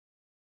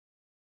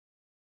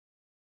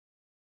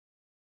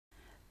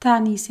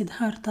تعني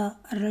سيدهارتا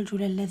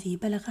الرجل الذي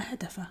بلغ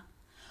هدفه،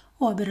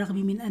 وبالرغم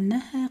من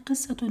أنها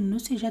قصة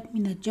نسجت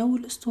من الجو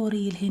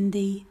الأسطوري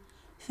الهندي،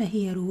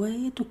 فهي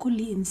رواية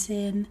كل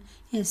إنسان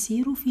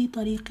يسير في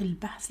طريق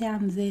البحث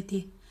عن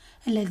ذاته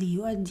الذي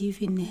يؤدي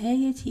في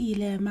النهاية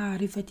إلى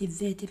معرفة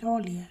الذات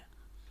العليا.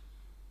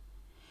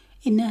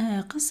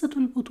 إنها قصة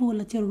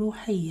البطولة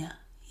الروحية،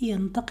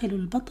 ينتقل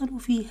البطل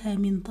فيها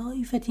من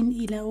طائفة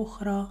إلى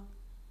أخرى،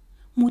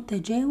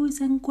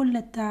 متجاوزا كل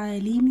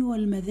التعاليم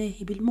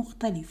والمذاهب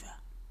المختلفة،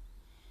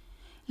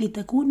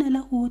 لتكون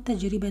له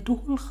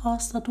تجربته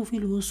الخاصة في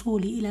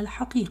الوصول إلى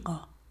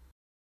الحقيقة.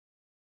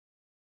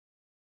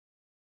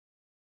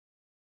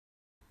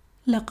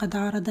 لقد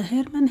عرض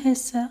هيرمان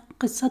هيسه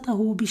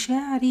قصته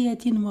بشاعرية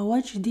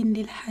ووجد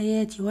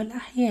للحياة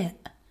والأحياء،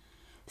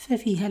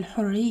 ففيها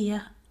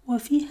الحرية،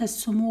 وفيها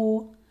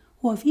السمو،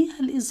 وفيها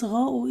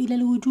الإصغاء إلى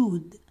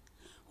الوجود،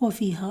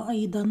 وفيها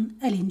أيضا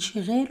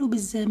الانشغال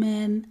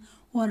بالزمان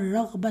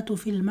والرغبة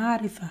في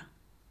المعرفة.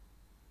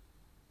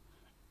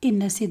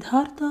 إن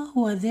سيدهارتا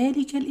هو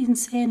ذلك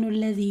الإنسان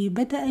الذي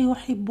بدأ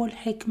يحب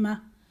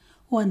الحكمة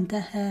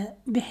وانتهى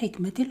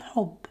بحكمة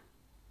الحب.